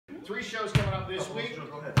3 shows coming up this week.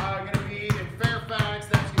 Going to be in Fairfax.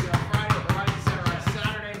 That's going to be on Friday at the Horizon Center on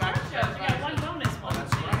Saturday. Back to Fairfax. Yeah, one bonus one.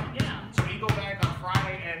 That's right. Yeah. So Eagle Bank on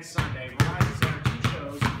Friday and Sunday. Horizon Center 2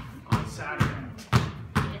 shows on Saturday. Is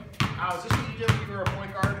this what you did when you were a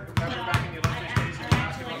point guard? Remember back in the Olympics days in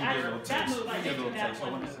basketball? That move, I did that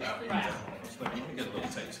one. Let me get a little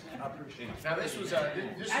taste. I appreciate it. Now this was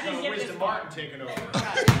Wisdom far. Martin taking over.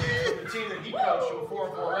 The team that he coached to a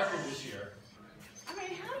 4-4 record this year. I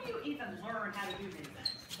mean, how do you even learn how to do these things?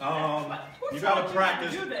 You gotta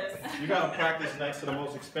practice. Do this? You gotta practice next to the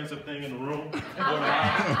most expensive thing in the room. So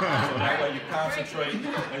that way you concentrate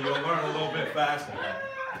and you'll learn a little bit faster.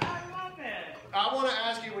 I want to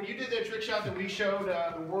ask you, when you did that trick shot that we showed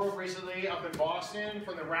the world recently up in Boston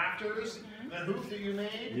from the Raptors, the hoop that you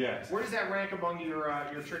made, yes. Where does that rank among your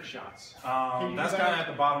trick shots? That's kind of at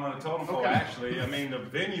the bottom of the totem pole, actually. I mean, the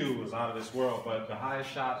venue was out of this world, but the highest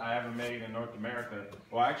shot I ever made in North America,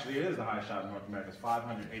 well, actually it is the highest shot in North America, it's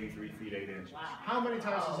 583 feet 8 inches. Wow. How many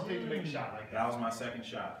times does it take to make a shot like that? That was my second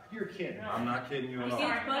shot. You're kidding. I'm not kidding you at all.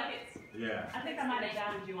 Buckets. Yeah. I think I might have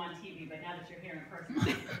doubted you on TV, but now that you're here in person.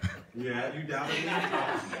 Yeah, you doubted me?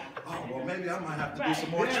 Oh, well, maybe I might have to do some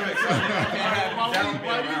more Yeah. tricks. While you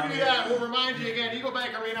do that, we'll remind you again, Eagle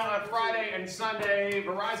Bank Arena on Friday and Sunday,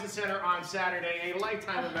 Verizon Center on Saturday, a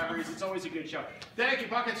lifetime of memories. It's always a good show. Thank you,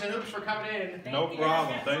 Buckets and Hoops, for coming in. No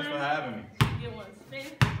problem. Thanks for having me. Get one.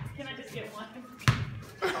 Can I just get one?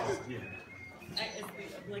 Oh, yeah. It's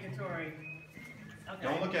the obligatory. Okay.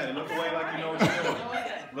 Don't look at it. Look away like you know what you're doing.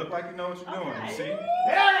 Look like you know what you're doing. You see?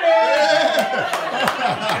 There it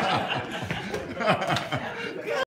is!